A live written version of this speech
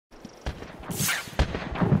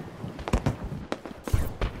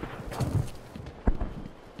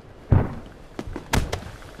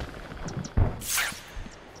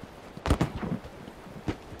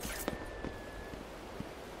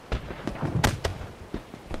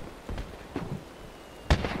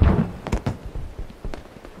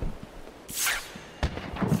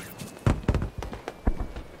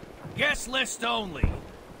First list only.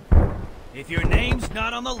 If your name's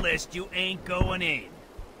not on the list, you ain't going in.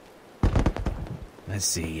 Let's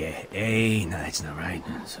see, A, no, that's not right.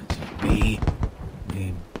 So B,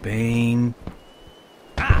 Bane.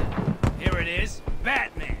 Ah, here it is,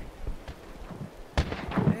 Batman.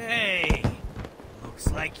 Hey, looks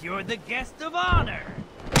like you're the guest of honor.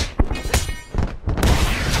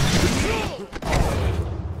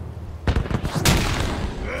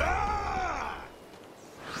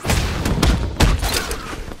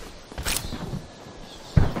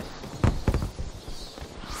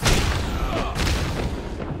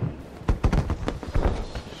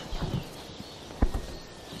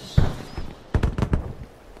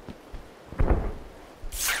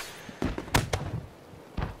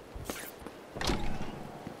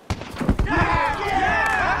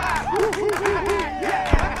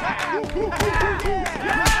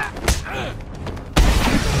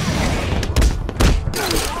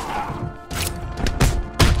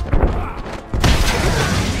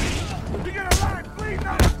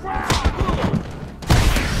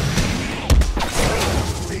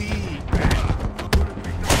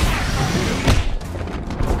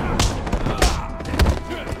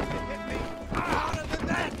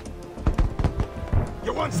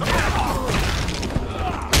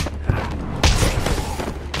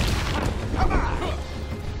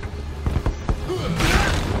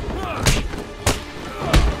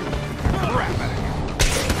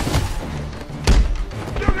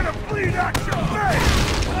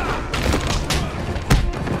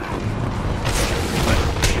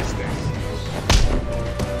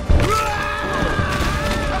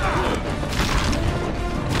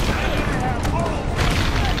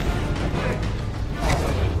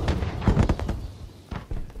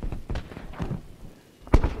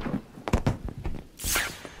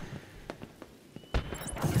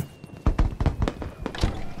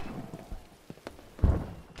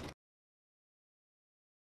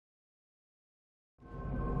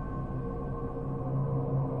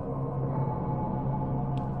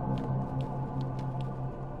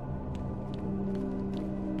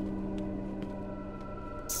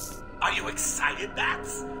 Are you excited,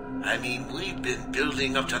 Bats? I mean, we've been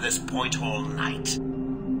building up to this point all night.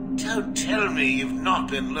 Don't tell me you've not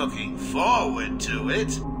been looking forward to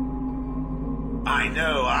it. I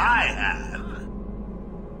know I have.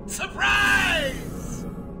 Surprise!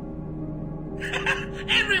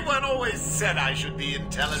 Everyone always said I should be in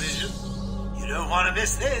television. You don't want to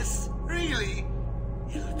miss this, really.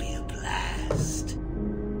 It'll be a blast.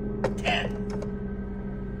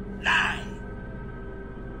 10, 9,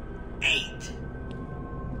 8,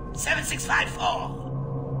 7, 6, 5, 4,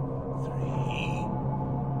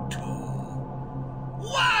 3, 2,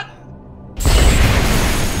 1.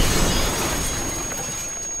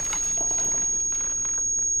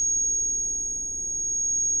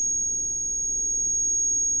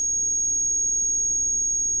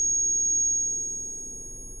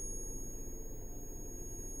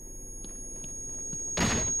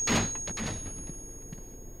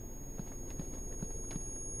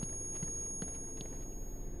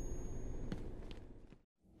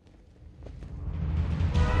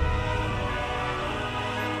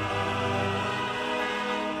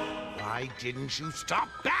 Why didn't you stop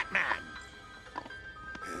Batman?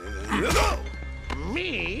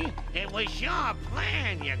 Me? It was your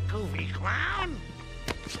plan, you goofy clown.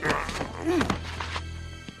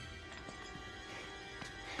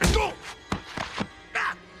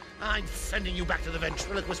 I'm sending you back to the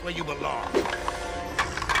ventriloquist where you belong.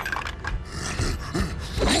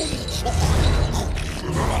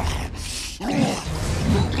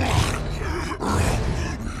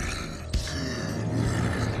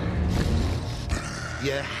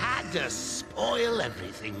 You had to spoil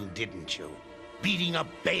everything, didn't you? Beating up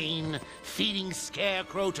Bane, feeding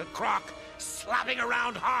Scarecrow to Croc, slapping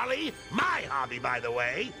around Harley, my hobby, by the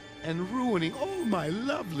way, and ruining all my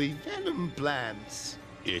lovely Venom plants.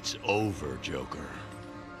 It's over, Joker.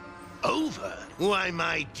 Over? Why,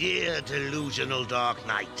 my dear delusional Dark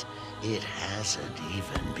Knight, it hasn't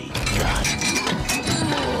even begun.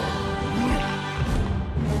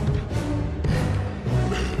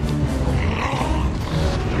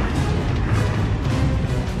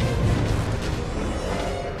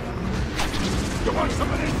 You want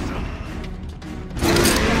some of this?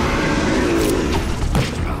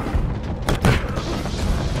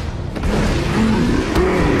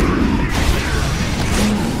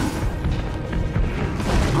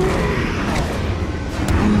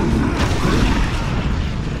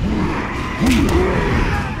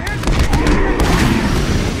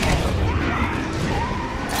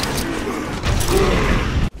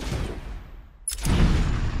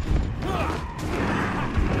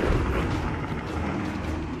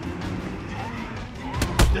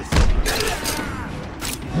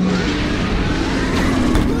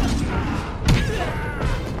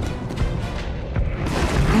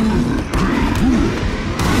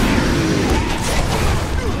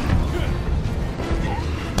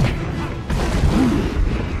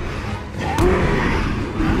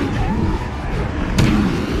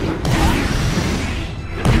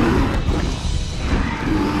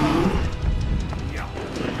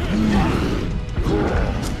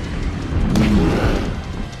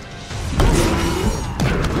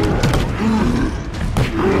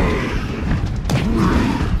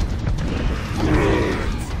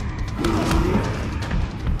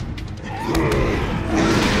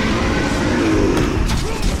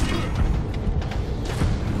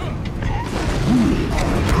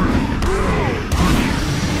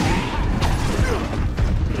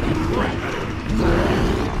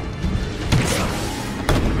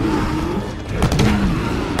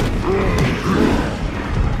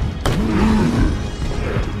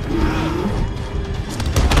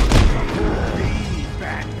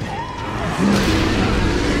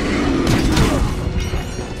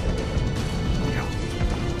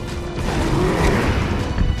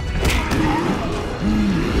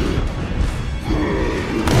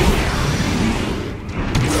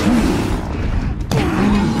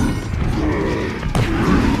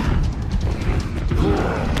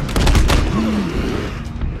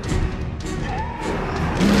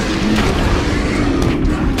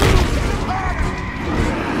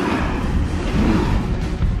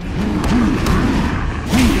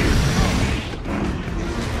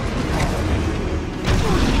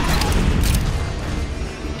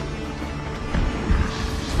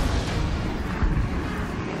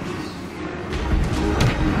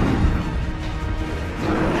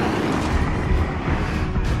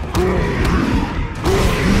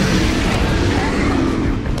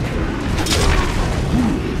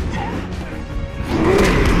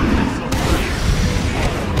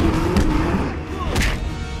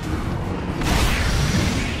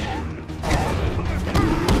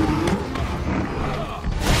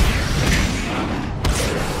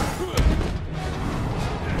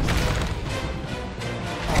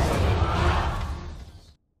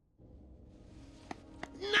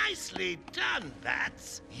 Nicely done,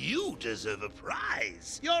 Bats. You deserve a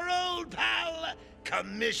prize. Your old pal,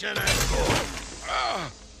 Commissioner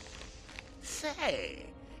Gordon. Say,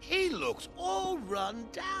 he looks all run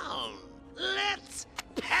down. Let's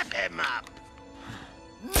pep him up.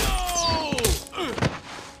 No!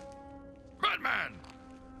 Batman!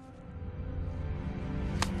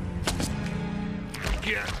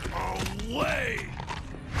 Get away!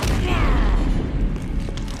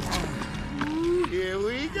 Here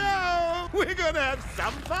we go. We're gonna have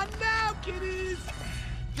some fun now, kiddies.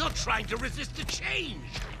 You're trying to resist the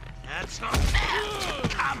change. That's not fair.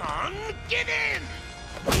 Come on, get in.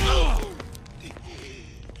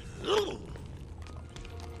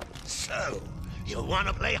 So, you want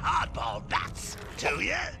to play hardball, Bats, do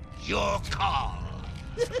you? Your call.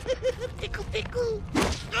 Pickle, pickle.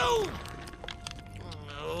 No!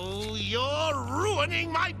 Oh, you're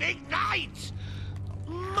ruining my big night.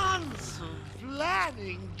 Months of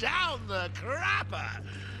planning down the crapper.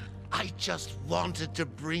 I just wanted to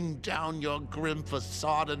bring down your grim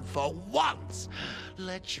facade and for once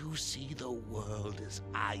let you see the world as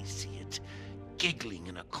I see it, giggling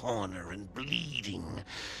in a corner and bleeding.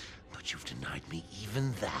 But you've denied me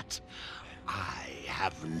even that. I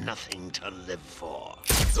have nothing to live for.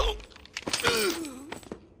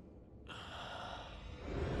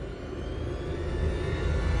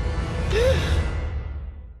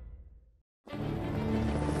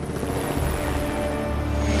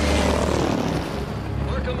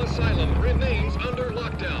 Arkham Asylum remains under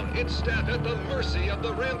lockdown, its staff at the mercy of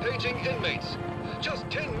the rampaging inmates. Just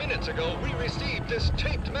 10 minutes ago, we received this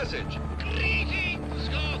taped message. Greetings,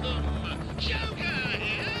 Gotham! Joker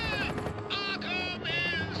here! Arkham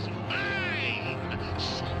is mine!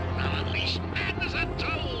 Soon I'll unleash madness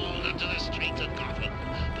untold onto the streets of Gotham.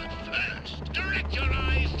 But first, direct your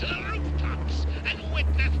eyes to the rooftops and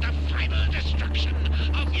witness the final destruction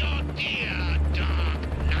of your dear Dark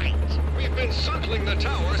Knight. We've been circling the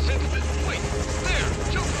tower since this... Wait, there!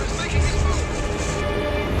 Joker's making his move!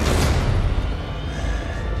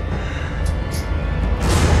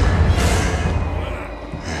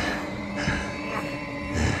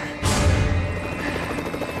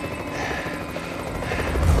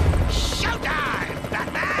 Showtime,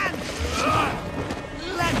 Batman!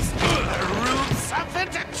 Let's give the room something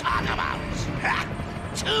to talk about! Ha!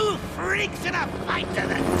 Two freaks in a fight to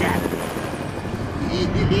the death!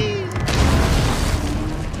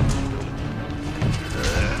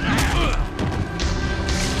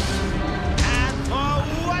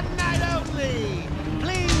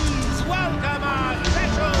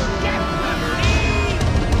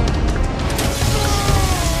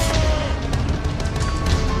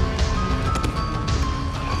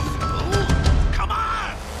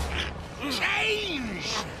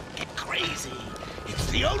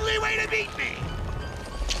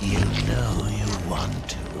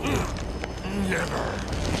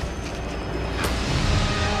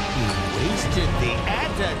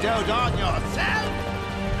 antidote on yourself?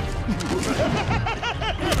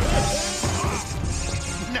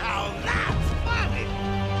 Now that's funny!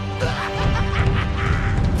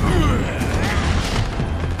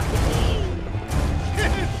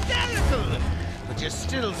 Hysterical! But you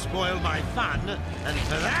still spoil my fun, and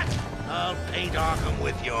for that, I'll paint Arkham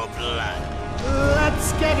with your blood.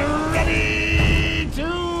 Let's get ready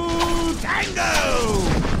to tango!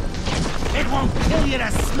 It won't kill you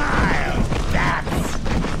to smile, Bats!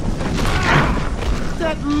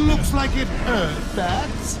 That looks like it hurt,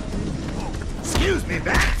 Bats. Excuse me,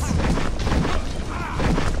 Bats!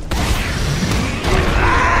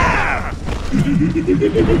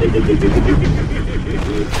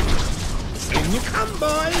 In you come,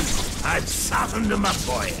 boys! I've softened them up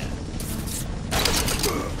for you.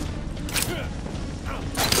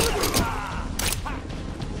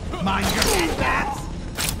 Mind your head, Bats!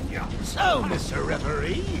 So, Mr.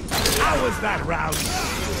 Referee, how was that round?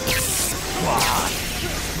 What?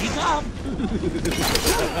 Speak up!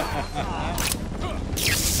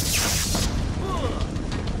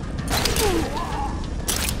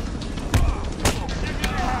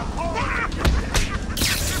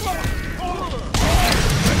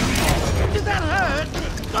 Did that hurt?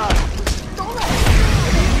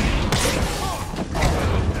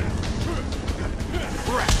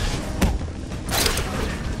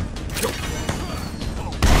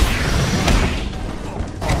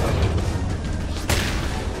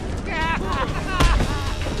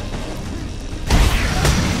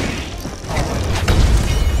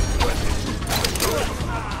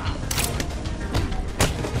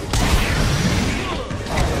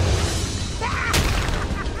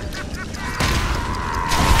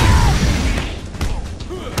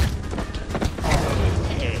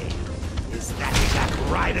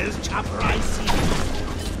 Chopper I see.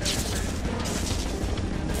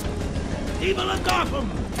 People of Gotham,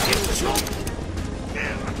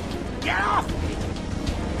 get off me!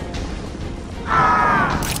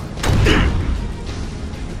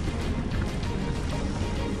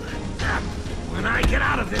 When I get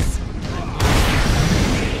out of this,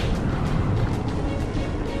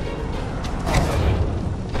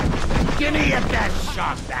 give me your best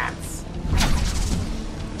shot, Bats.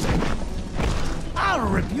 I'll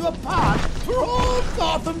rip you apart for all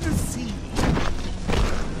Gotham to see.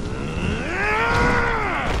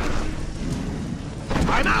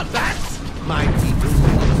 I'm out, Bats! My people.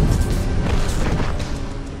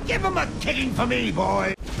 Give him a kicking for me,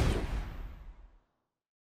 boy!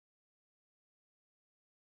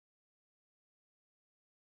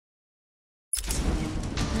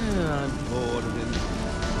 I'm bored of him.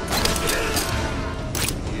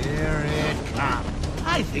 Here it comes.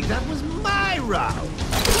 I think that was my round.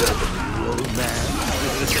 You old man.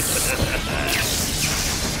 Finish this!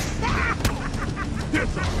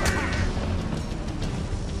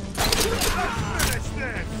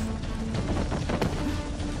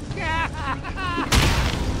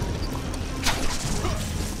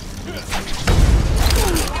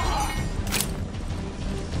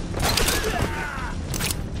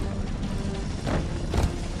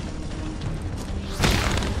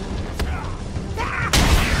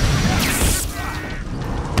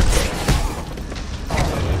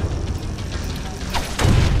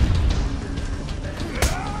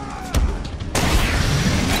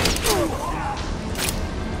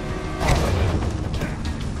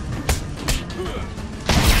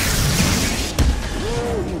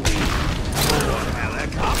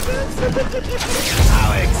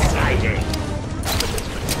 How exciting!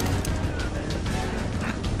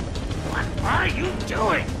 What are you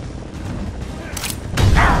doing?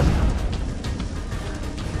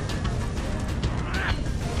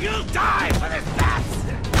 You'll die for this, Bats!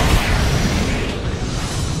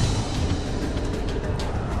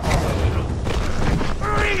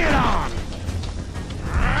 Bring it on!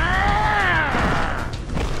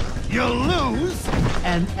 You'll lose,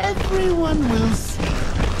 and everyone will see.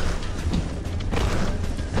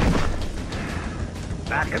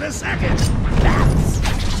 Back in a second. Bats!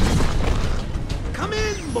 Come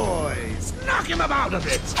in, boys. Knock him about a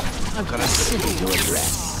bit. I've got a city to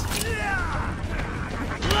address.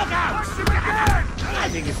 Look out! I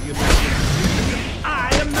think it's the American. I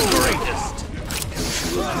am the greatest.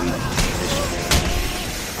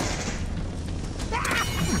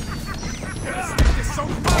 Stick this so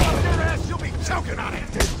far up your ass, you'll be choking on it!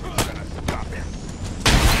 Who's gonna stop him?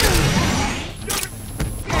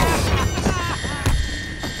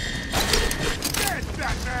 Dead,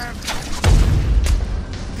 Batman!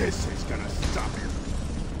 This is gonna stop him.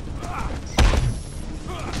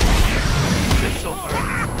 This'll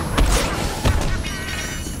hurt.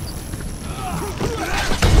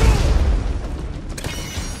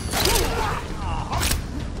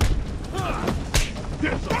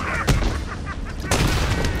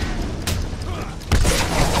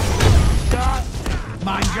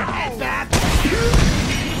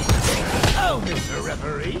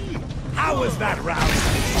 How was that round?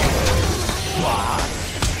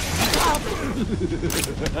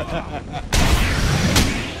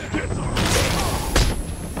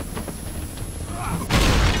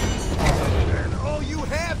 And all you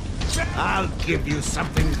have... I'll give you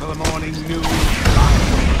something for the morning news.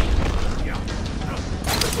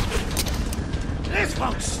 This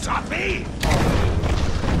won't stop me!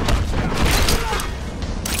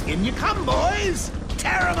 In you come, boys!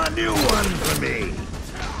 Tear 'em a new one for me!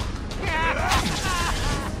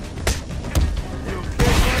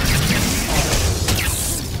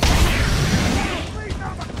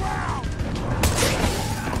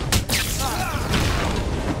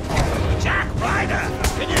 Jack Ryder!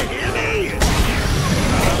 Can you hear me? A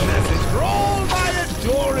message for all my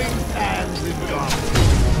adoring fans in Gotham.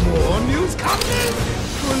 More news coming?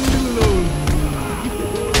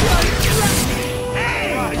 Hey!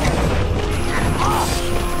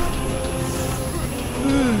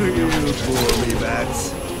 You bore me, Bats.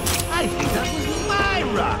 I think that was my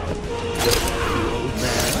round. Old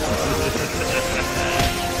man.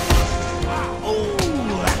 Oh,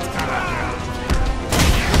 that's gotta hurt.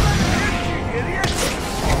 Idiot!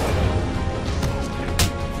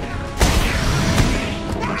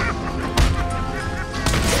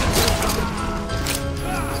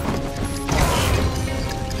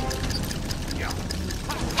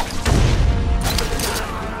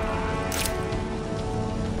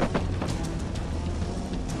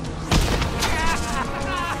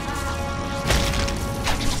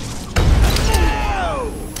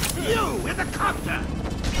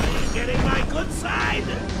 Getting my good side?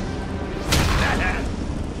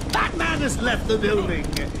 Batman has left the building.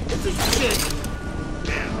 It's a shit.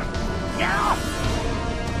 Get off!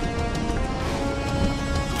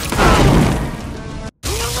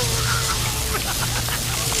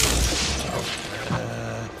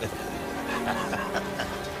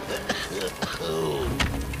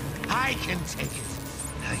 I can take it.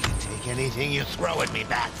 I can take anything you throw at me,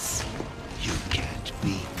 Bats. You can't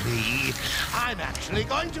beat me. I'm actually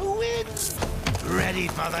going to win. Ready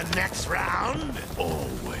for the next round?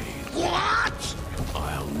 Always. What?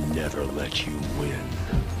 I'll never let you win.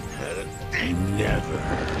 Never.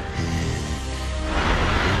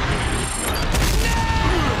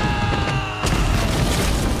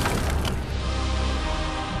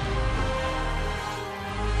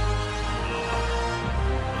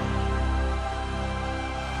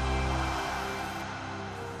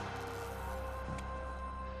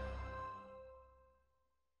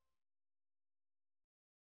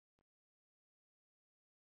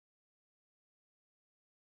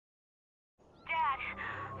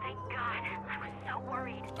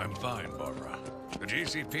 I'm fine, Barbara. The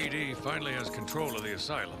GCPD finally has control of the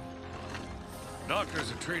asylum.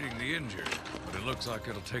 Doctors are treating the injured, but it looks like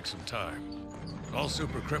it'll take some time. All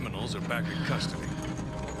super criminals are back in custody.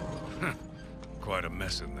 Quite a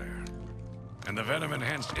mess in there. And the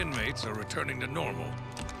venom-enhanced inmates are returning to normal.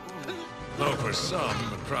 Though for some,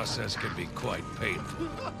 the process can be quite painful.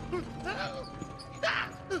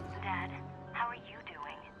 Dad, how are you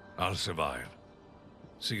doing? I'll survive.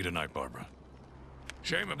 See you tonight, Barbara.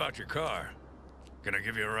 Shame about your car. Can I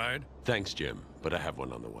give you a ride? Thanks, Jim, but I have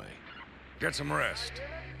one on the way. Get some rest.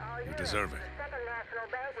 You deserve it. Second National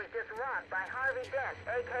Bank was just robbed by Harvey Dent,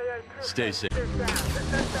 aka Stay safe. The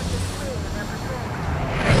suspect is fleeing in their patrol car.